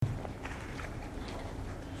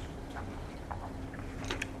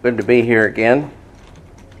Good to be here again.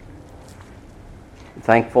 I'm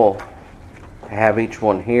thankful to have each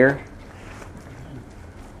one here,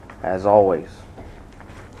 as always.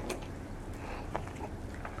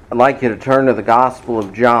 I'd like you to turn to the Gospel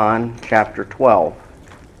of John, chapter 12.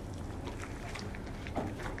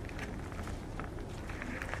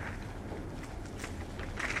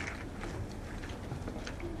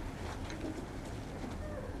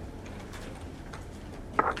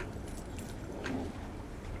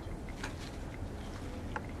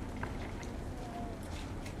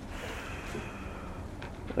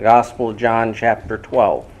 The Gospel of John, chapter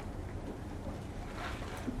 12.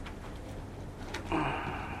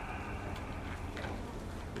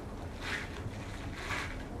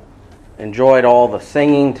 Enjoyed all the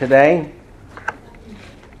singing today.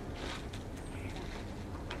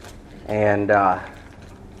 And I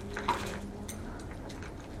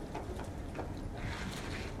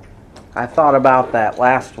thought about that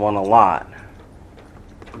last one a lot.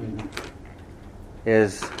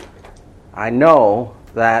 I know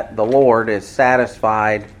that the Lord is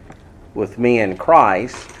satisfied with me in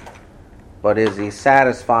Christ, but is He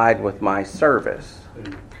satisfied with my service?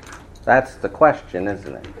 That's the question,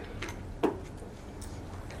 isn't it?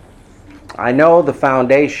 I know the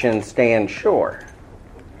foundation stands sure,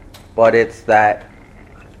 but it's that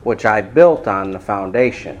which I built on the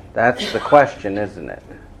foundation. That's the question, isn't it?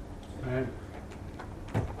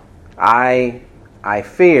 I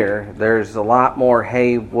fear there's a lot more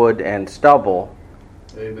hay, wood, and stubble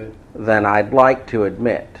than I'd like to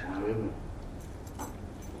admit.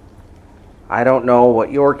 I don't know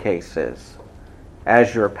what your case is.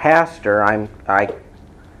 As your pastor, I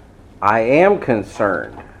am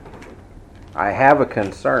concerned. I have a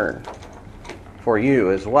concern for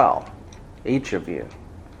you as well, each of you.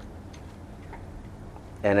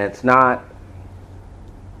 And it's not,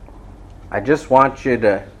 I just want you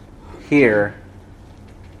to hear,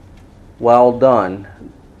 "Well done,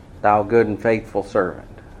 thou good and faithful servant."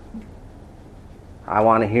 I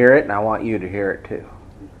want to hear it, and I want you to hear it too.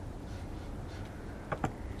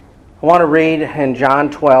 I want to read in John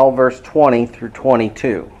 12, verse 20 through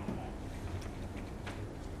 22.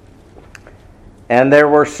 "And there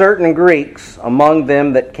were certain Greeks among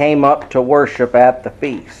them that came up to worship at the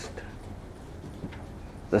feast.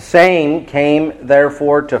 The same came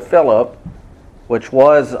therefore to Philip, which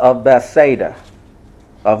was of Bethsaida,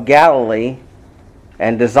 of Galilee,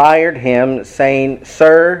 and desired him, saying,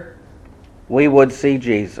 Sir, we would see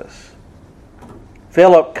Jesus.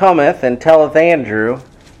 Philip cometh and telleth Andrew,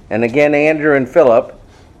 and again Andrew and Philip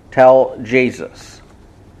tell Jesus."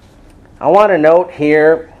 I want to note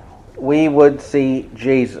here, we would see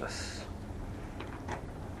Jesus.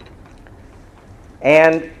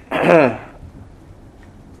 And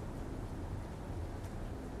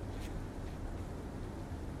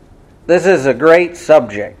this is a great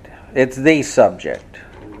subject. It's the subject.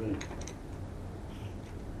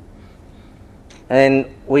 And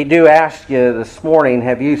we do ask you this morning,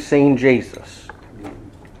 have you seen Jesus?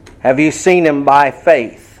 Have you seen Him by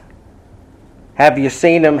faith? Have you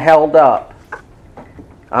seen Him held up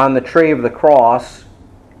on the tree of the cross,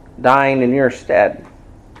 dying in your stead?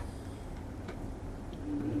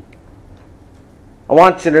 I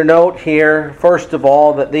want you to note here, first of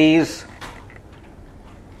all, that these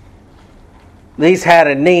had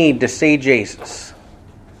a need to see Jesus.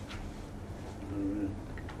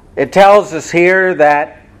 It tells us here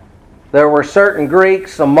that there were certain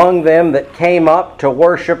Greeks among them that came up to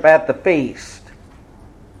worship at the feast.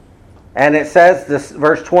 And it says, this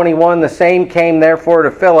verse 21, "The same came therefore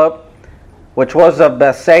to Philip, which was of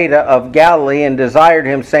Bethsaida of Galilee, and desired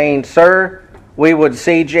him, saying, Sir, we would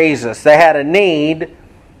see Jesus." They had a need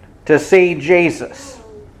to see Jesus.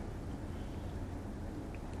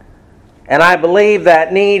 And I believe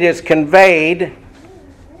that need is conveyed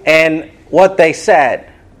in what they said.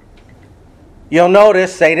 You'll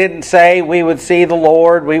notice they didn't say we would see the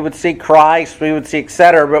Lord, we would see Christ, we would see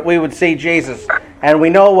etc., but we would see Jesus. And we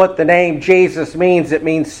know what the name Jesus means. It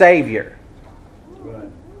means Savior. Right.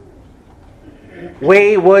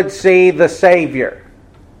 We would see the Savior.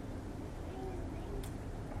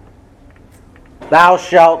 "Thou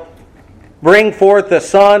shalt bring forth a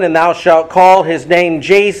son, and thou shalt call his name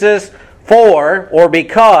Jesus, for," or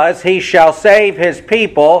because, "he shall save his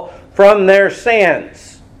people from their sins."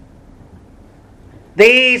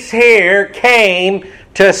 These here came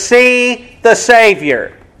to see the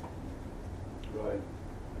Savior. Right.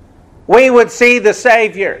 We would see the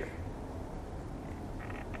Savior.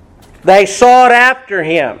 They sought after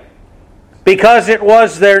Him because it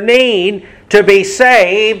was their need to be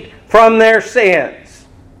saved from their sins.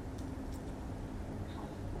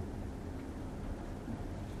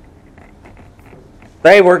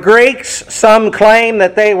 They were Greeks. Some claim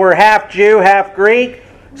that they were half Jew, half Greek.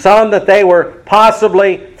 Some that they were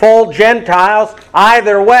possibly full Gentiles.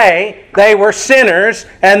 Either way, they were sinners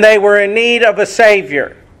and they were in need of a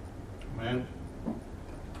Savior. Amen.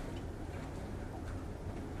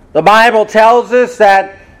 The Bible tells us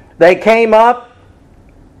that they came up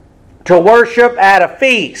to worship at a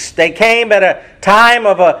feast. They came at a time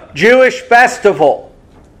of a Jewish festival.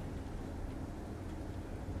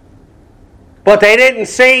 But they didn't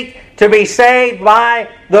seek to be saved by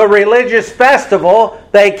the religious festival.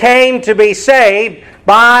 They came to be saved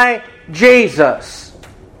by Jesus.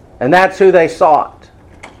 And that's who they sought.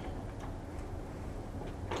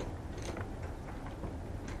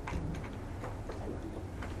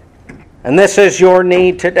 And this is your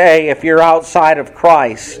need today if you're outside of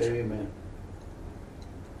Christ. Amen.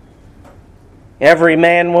 Every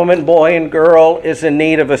man, woman, boy, and girl is in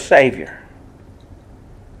need of a Savior.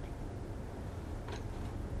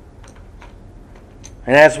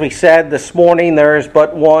 And as we said this morning, there is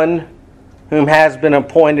but one whom has been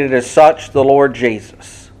appointed as such, the Lord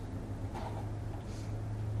Jesus.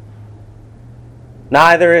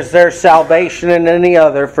 Neither is there salvation in any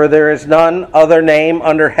other, for there is none other name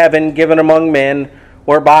under heaven given among men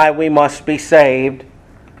whereby we must be saved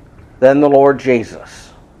than the Lord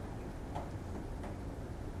Jesus.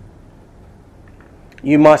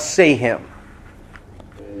 You must see Him.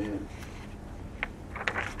 Amen.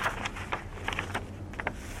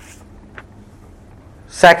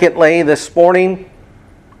 Secondly, this morning,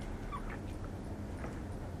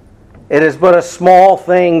 it is but a small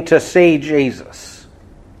thing to see Jesus.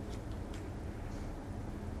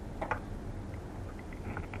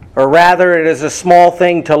 Or rather, it is a small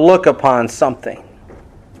thing to look upon something.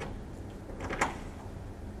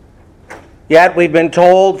 Yet we've been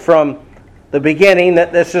told from the beginning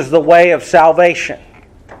that this is the way of salvation.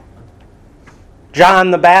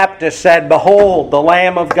 John the Baptist said, "Behold, the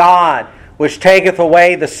Lamb of God, which taketh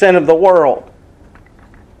away the sin of the world."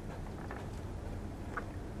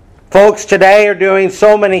 Folks today are doing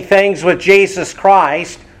so many things with Jesus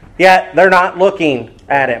Christ, yet they're not looking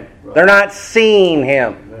at Him. They're not seeing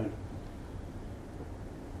Him. Amen.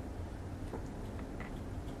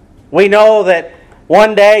 We know that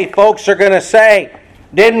one day folks are going to say,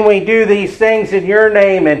 "Didn't we do these things in your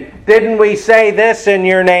name? And didn't we say this in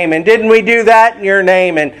your name? And didn't we do that in your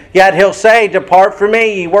name?" And yet He'll say, "Depart from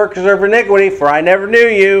me, ye workers of iniquity, for I never knew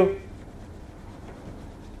you."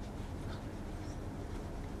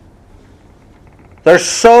 There's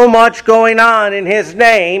so much going on in His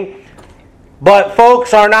name, but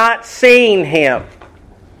folks are not seeing Him.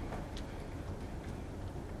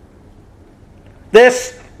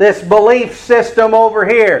 This belief system over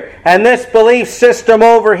here, and this belief system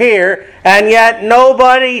over here, and yet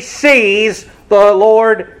nobody sees the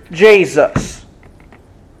Lord Jesus.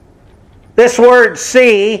 This word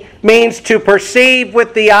 "see" means to perceive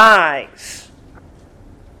with the eyes.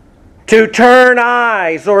 To turn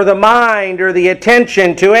eyes or the mind or the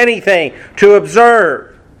attention to anything, to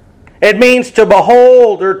observe. It means to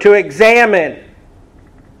behold or to examine,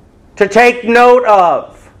 to take note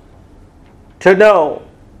of, to know.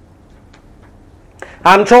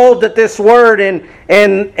 I'm told that this word in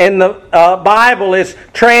the Bible is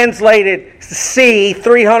translated "see"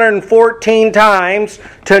 314 times,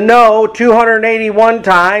 to know 281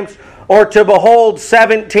 times, or to behold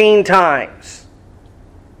 17 times.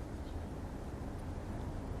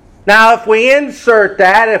 Now, if we insert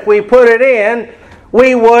that, if we put it in,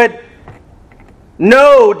 we would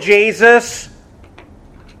know Jesus,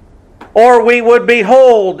 or we would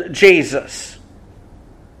behold Jesus.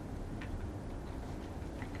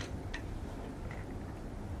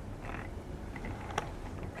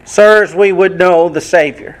 Sirs, we would know the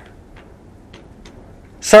Savior.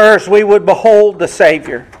 Sirs, we would behold the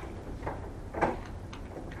Savior.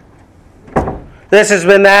 This has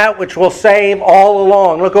been that which will save all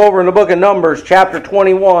along. Look over in the book of Numbers, chapter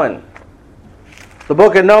 21. The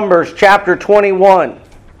book of Numbers, chapter 21.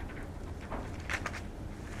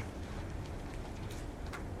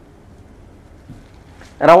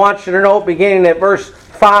 And I want you to note, beginning at verse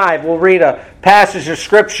 5, we'll read a passage of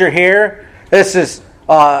Scripture here. This is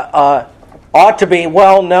ought to be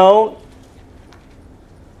well known.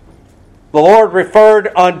 The Lord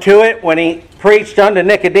referred unto it when He preached unto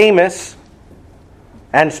Nicodemus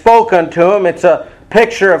and spoke unto him. It's a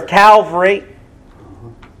picture of Calvary.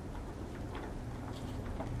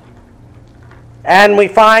 And we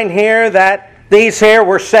find here that these here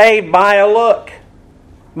were saved by a look,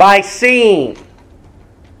 by seeing,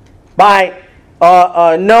 by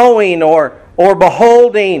knowing or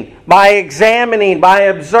beholding, by examining, by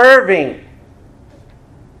observing.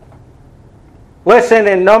 Listen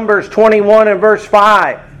in Numbers 21 and verse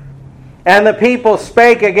 5. And the people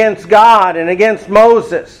spake against God and against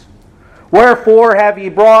Moses. Wherefore have ye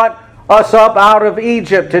brought us up out of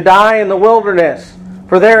Egypt to die in the wilderness?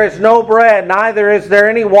 For there is no bread, neither is there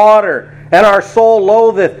any water, and our soul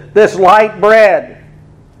loatheth this light bread.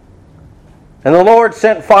 And the Lord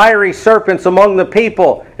sent fiery serpents among the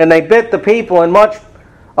people, and they bit the people, and much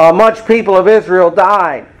people of Israel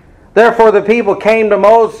died. Therefore the people came to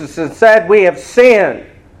Moses and said, We have sinned,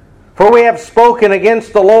 for we have spoken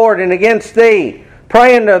against the Lord and against thee,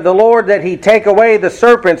 praying to the Lord that he take away the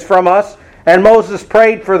serpents from us. And Moses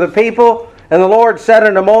prayed for the people, and the Lord said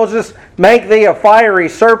unto Moses, Make thee a fiery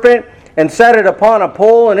serpent, and set it upon a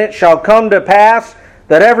pole, and it shall come to pass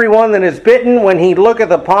that every one that is bitten, when he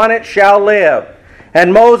looketh upon it, shall live.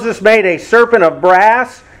 And Moses made a serpent of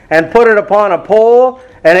brass, and put it upon a pole.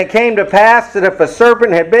 And it came to pass that if a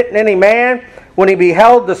serpent had bitten any man, when he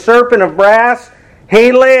beheld the serpent of brass,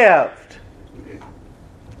 he lived.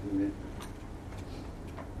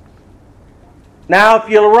 Now, if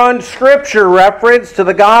you'll run scripture reference to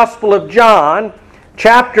the Gospel of John,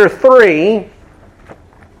 chapter 3,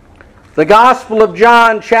 the Gospel of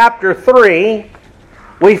John, chapter 3,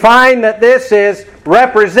 we find that this is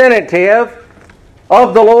representative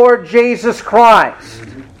of the Lord Jesus Christ.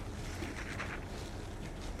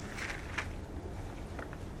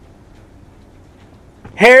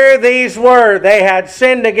 Here these were, they had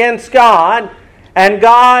sinned against God, and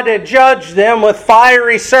God had judged them with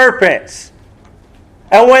fiery serpents.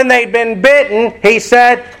 And when they'd been bitten, he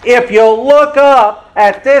said, if you'll look up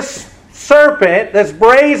at this serpent, this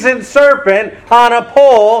brazen serpent on a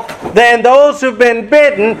pole, then those who've been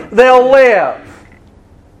bitten, they'll live.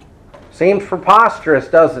 Seems preposterous,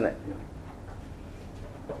 doesn't it?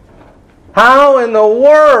 How in the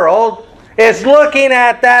world is looking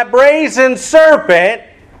at that brazen serpent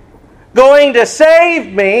going to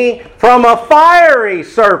save me from a fiery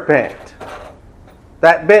serpent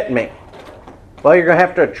that bit me? Well, you're going to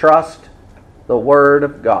have to trust the Word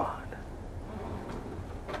of God.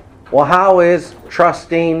 Well, how is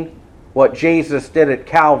trusting what Jesus did at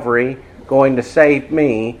Calvary going to save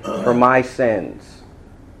me from my sins?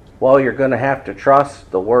 Well, you're going to have to trust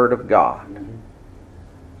the Word of God.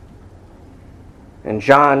 In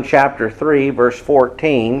John chapter 3, verse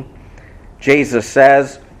 14, Jesus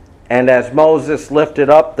says, And as Moses lifted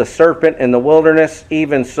up the serpent in the wilderness,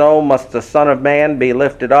 even so must the Son of Man be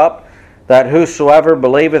lifted up, that whosoever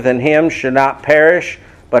believeth in him should not perish,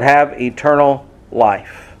 but have eternal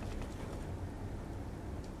life.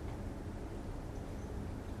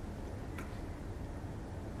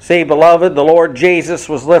 See, beloved, the Lord Jesus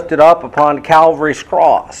was lifted up upon Calvary's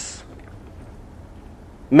cross.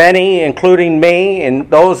 Many, including me and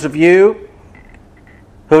those of you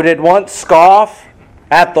who did once scoff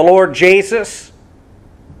at the Lord Jesus,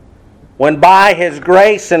 when by His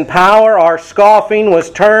grace and power our scoffing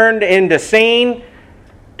was turned into seeing,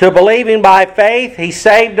 to believing by faith, He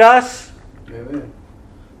saved us. Amen.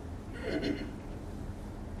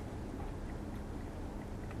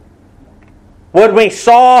 When we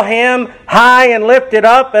saw Him high and lifted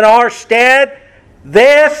up in our stead,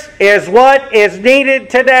 this is what is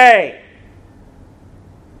needed today.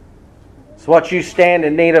 It's what you stand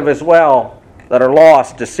in need of as well, that are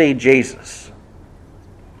lost to see Jesus.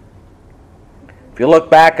 If you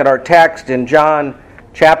look back at our text in John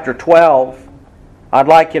chapter 12, I'd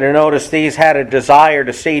like you to notice these had a desire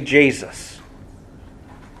to see Jesus.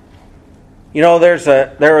 You know, there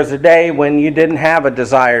was a day when you didn't have a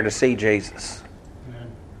desire to see Jesus.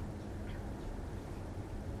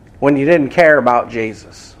 When you didn't care about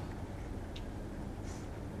Jesus.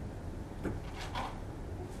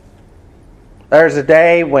 There's a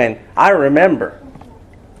day when I remember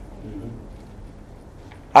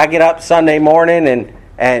I get up Sunday morning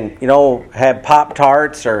and you know, have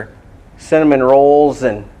Pop-Tarts or cinnamon rolls,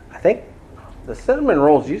 and I think the cinnamon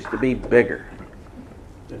rolls used to be bigger.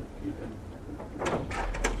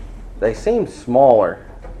 They seem smaller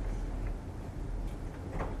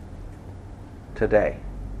today.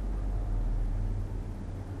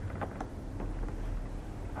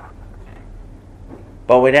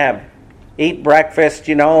 But we'd eat breakfast,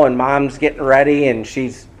 you know, and Mom's getting ready and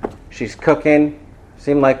she's cooking.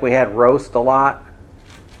 Seemed like we had roast a lot.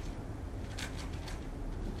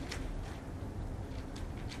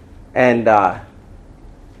 And Dad,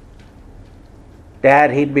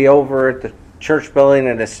 he'd be over at the church building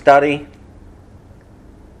in his study.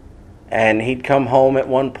 And he'd come home at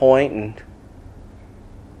one point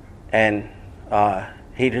and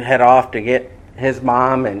he'd head off to get his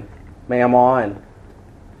mom and Mama, and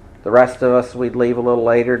the rest of us, we'd leave a little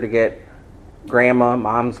later to get Grandma,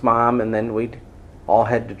 Mom's mom, and then we'd all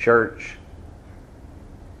head to church.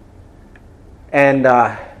 And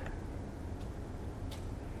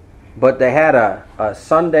but they had a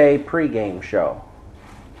Sunday pregame show.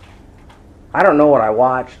 I don't know what I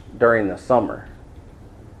watched during the summer,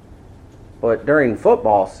 but during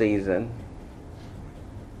football season,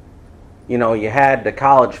 you know, you had the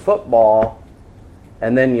college football,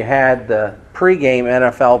 and then you had the pregame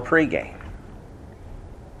NFL pregame.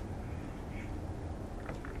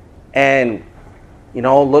 And, you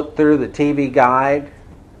know, look through the TV guide.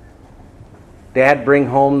 Dad bring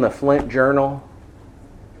home the Flint Journal,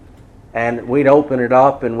 and we'd open it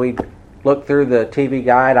up and we'd look through the TV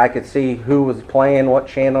guide. I could see who was playing, what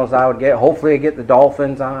channels I would get. Hopefully I'd get the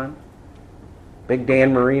Dolphins on. Big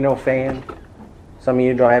Dan Marino fan. Some of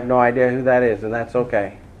you don't have no idea who that is, and that's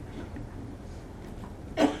okay.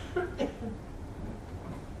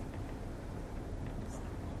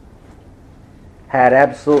 Had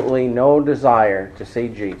absolutely no desire to see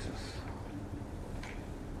Jesus.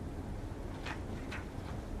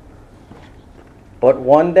 But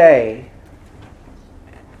one day,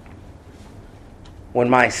 when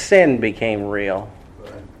my sin became real,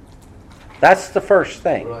 Right. that's the first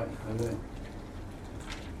thing. Right. Amen.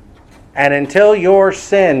 And until your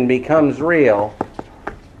sin becomes real,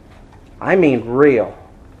 I mean real,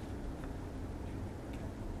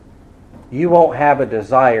 you won't have a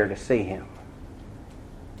desire to see Him.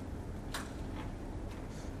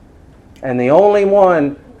 And the only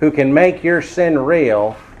one who can make your sin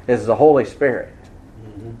real is the Holy Spirit.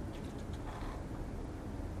 Mm-hmm.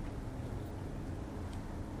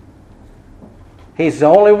 He's the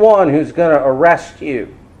only one who's going to arrest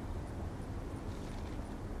you.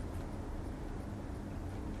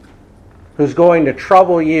 Who's going to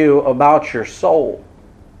trouble you about your soul.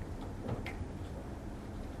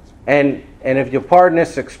 And if you'll pardon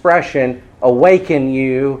this expression, awaken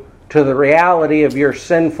you to the reality of your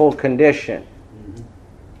sinful condition. Mm-hmm.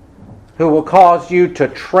 Who will cause you to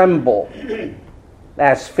tremble,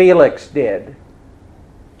 as Felix did.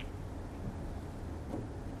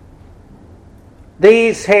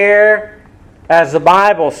 These here, as the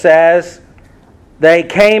Bible says, they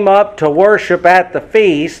came up to worship at the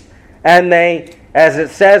feast, and they, as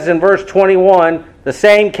it says in verse 21, the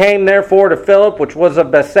same came therefore to Philip, which was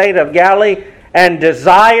of Bethsaida of Galilee, and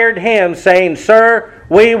desired him, saying, Sir,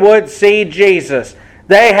 we would see Jesus.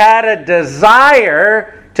 They had a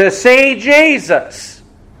desire to see Jesus.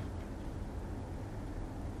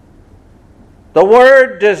 The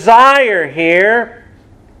word desire here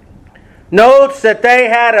notes that they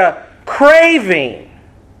had a craving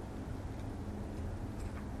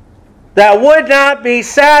that would not be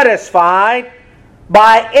satisfied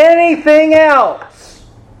by anything else.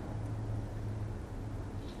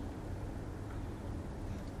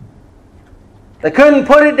 They couldn't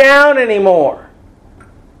put it down anymore.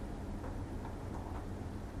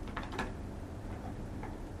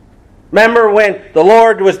 Remember when the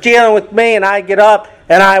Lord was dealing with me and I'd get up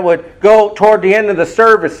and I would go toward the end of the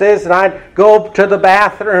services and I'd go to the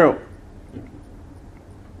bathroom.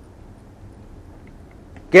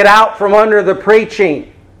 Get out from under the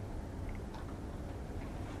preaching.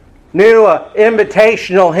 Knew an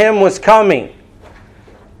invitational hymn was coming.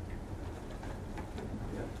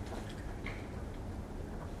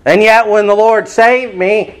 And yet when the Lord saved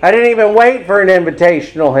me, I didn't even wait for an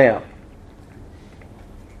invitational hymn.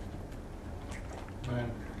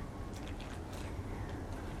 Amen.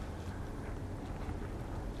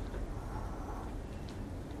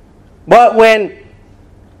 But when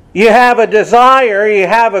you have a desire, you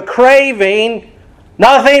have a craving,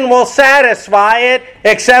 nothing will satisfy it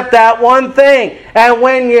except that one thing. And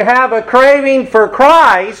when you have a craving for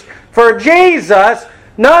Christ, for Jesus,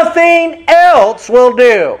 nothing else will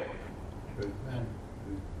do. Amen.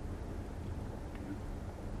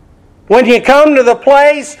 When you come to the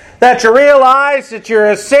place that you realize that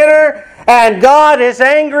you're a sinner and God is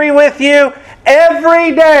angry with you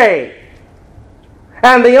every day,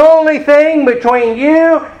 and the only thing between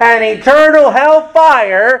you and eternal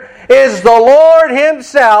hellfire is the Lord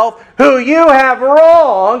Himself, who you have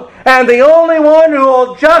wronged, and the only one who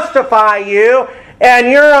will justify you, and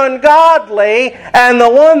you're ungodly, and the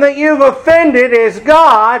one that you've offended is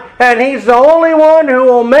God, and He's the only one who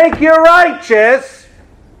will make you righteous,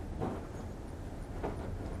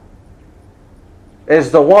 is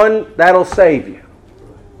the one that'll save you.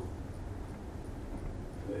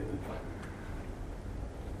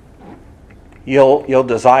 You'll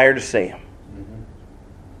desire to see Him. Mm-hmm.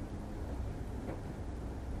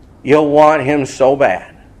 You'll want Him so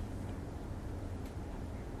bad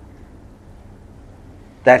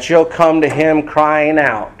that you'll come to Him crying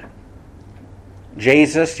out,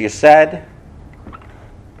 Jesus, you said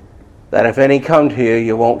that if any come to you,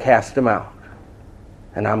 you won't cast them out.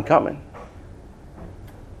 And I'm coming.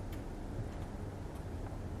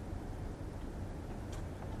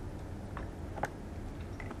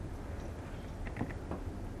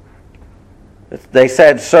 They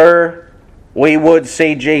said, "Sir, we would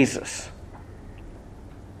see Jesus."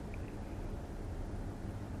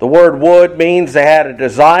 The word would means they had a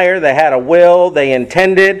desire, they had a will, they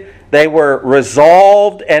intended, they were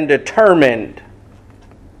resolved and determined.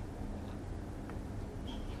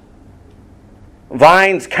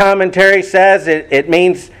 Vine's commentary says it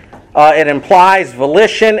means it implies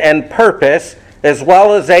volition and purpose as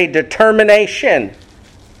well as a determination.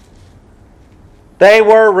 They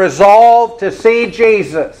were resolved to see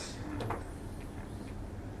Jesus.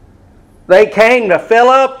 They came to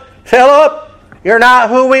Philip. "Philip, you're not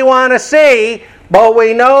who we want to see, but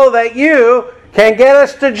we know that you can get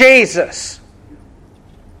us to Jesus."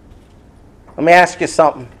 Let me ask you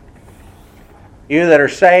something. You that are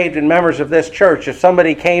saved and members of this church, if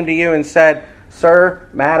somebody came to you and said, "Sir,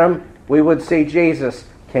 madam, we would see Jesus,"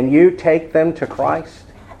 can you take them to Christ?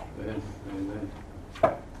 Amen.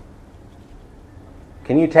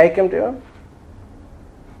 Can you take them to Him?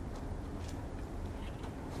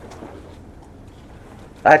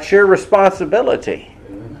 That's your responsibility.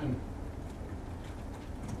 Amen.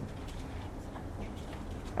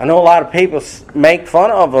 I know a lot of people make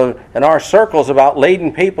fun of in our circles about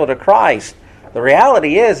leading people to Christ. The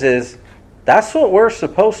reality is that's what we're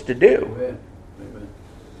supposed to do. Amen. Amen.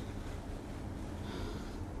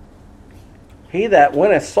 He that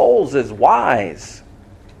winneth souls is wise.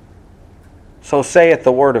 So saith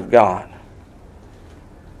the Word of God.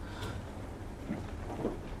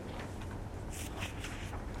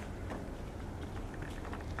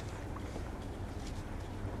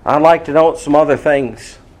 I'd like to note some other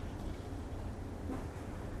things.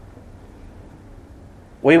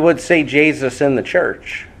 We would see Jesus in the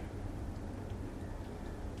church.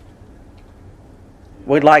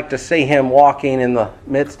 We'd like to see Him walking in the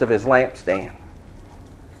midst of His lampstand.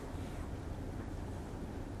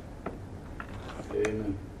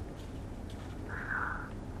 Amen.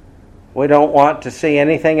 We don't want to see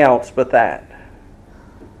anything else but that.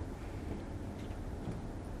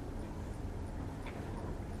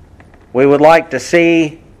 We would like to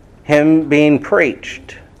see Him being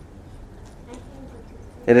preached.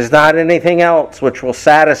 It is not anything else which will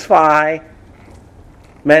satisfy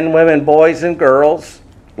men, women, boys, and girls,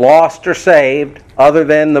 lost or saved, other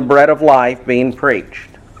than the bread of life being preached.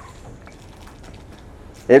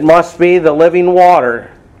 It must be the living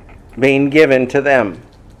water being given to them.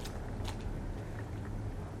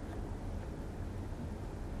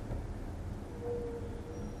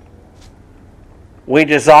 We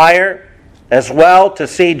desire as well to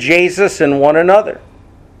see Jesus in one another.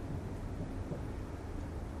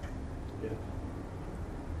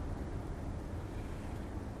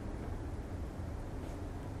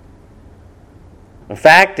 In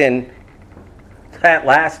fact, in that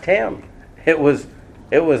last hymn, it was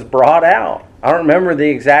brought out. I don't remember the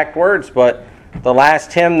exact words, but the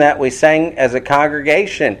last hymn that we sang as a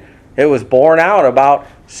congregation, it was borne out about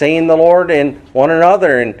seeing the Lord in one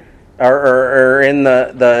another and or in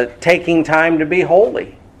the taking time to be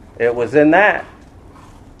holy. It was in that.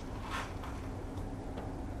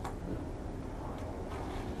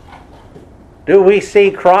 Do we see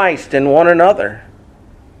Christ in one another?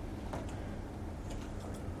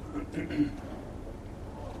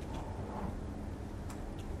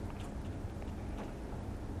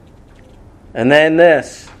 And then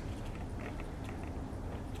this.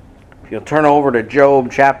 If you'll turn over to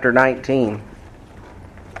Job chapter 19.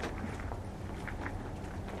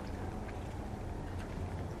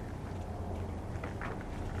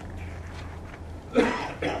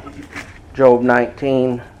 Job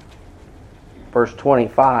 19, verse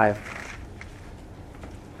 25.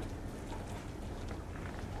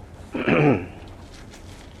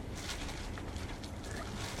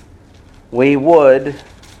 We would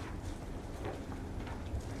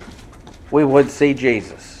see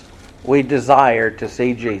Jesus. We desire to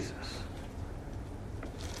see Jesus.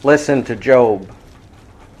 Listen to Job.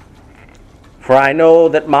 For I know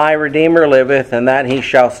that my Redeemer liveth, and that he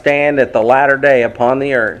shall stand at the latter day upon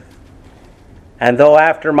the earth. And though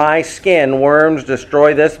after my skin worms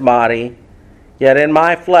destroy this body, yet in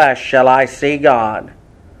my flesh shall I see God,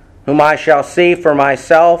 whom I shall see for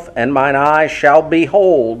myself, and mine eyes shall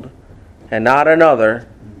behold, and not another,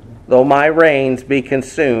 though my reins be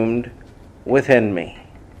consumed within me.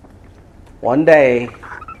 One day,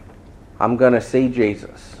 I'm going to see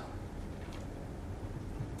Jesus.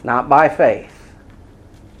 Not by faith,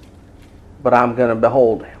 but I'm going to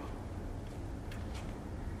behold Him.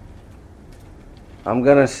 I'm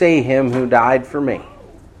going to see Him who died for me.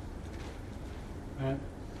 Amen.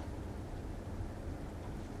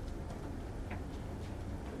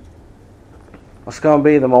 It's going to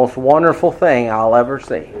be the most wonderful thing I'll ever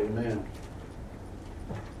see. Amen.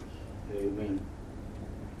 Amen.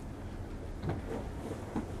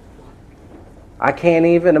 I can't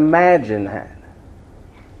even imagine that.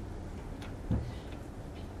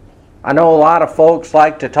 I know a lot of folks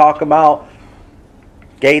like to talk about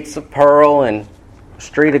gates of pearl and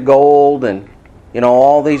street of gold and,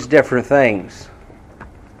 all these different things.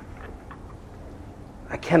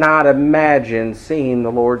 I cannot imagine seeing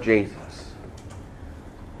the Lord Jesus.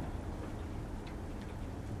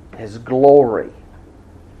 His glory,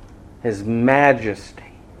 His majesty.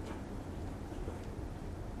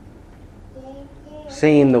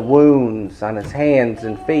 Seeing the wounds on His hands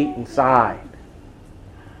and feet and side.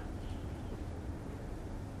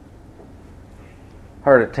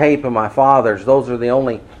 Heard a tape of my father's. Those are the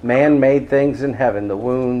only man-made things in heaven, the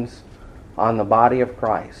wounds on the body of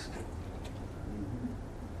Christ.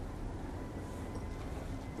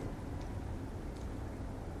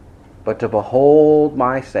 But to behold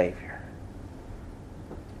my Savior.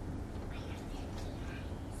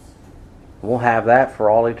 We'll have that for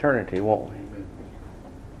all eternity, won't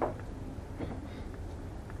we?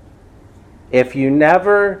 If you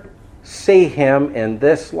never see Him in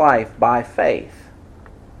this life by faith,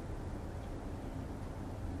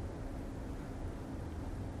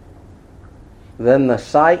 then the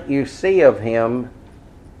sight you see of Him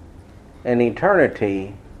in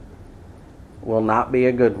eternity will not be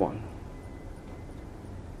a good one.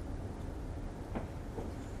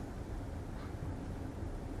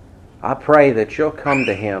 I pray that you'll come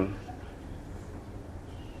to Him,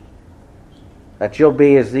 that you'll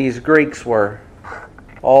be as these Greeks were.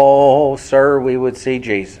 Oh, sir, we would see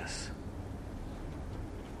Jesus.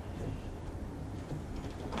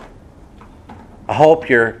 I hope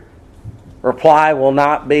your reply will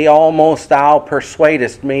not be, almost thou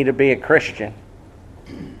persuadest me to be a Christian.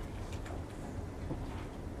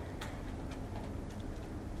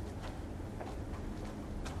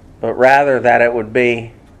 But rather that it would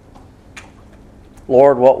be,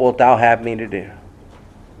 Lord, what wilt thou have me to do?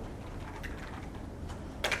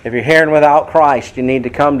 If you're here and without Christ, you need to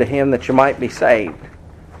come to Him that you might be saved.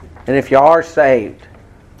 And if you are saved,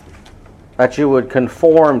 that you would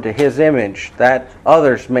conform to His image, that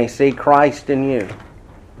others may see Christ in you.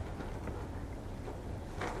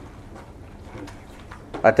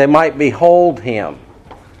 That they might behold Him.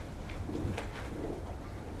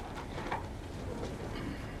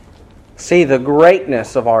 See the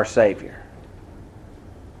greatness of our Savior.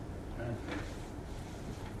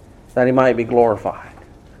 That He might be glorified.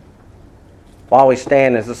 While we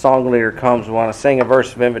stand as the song leader comes, we want to sing a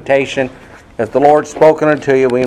verse of invitation. If the Lord's spoken unto you, we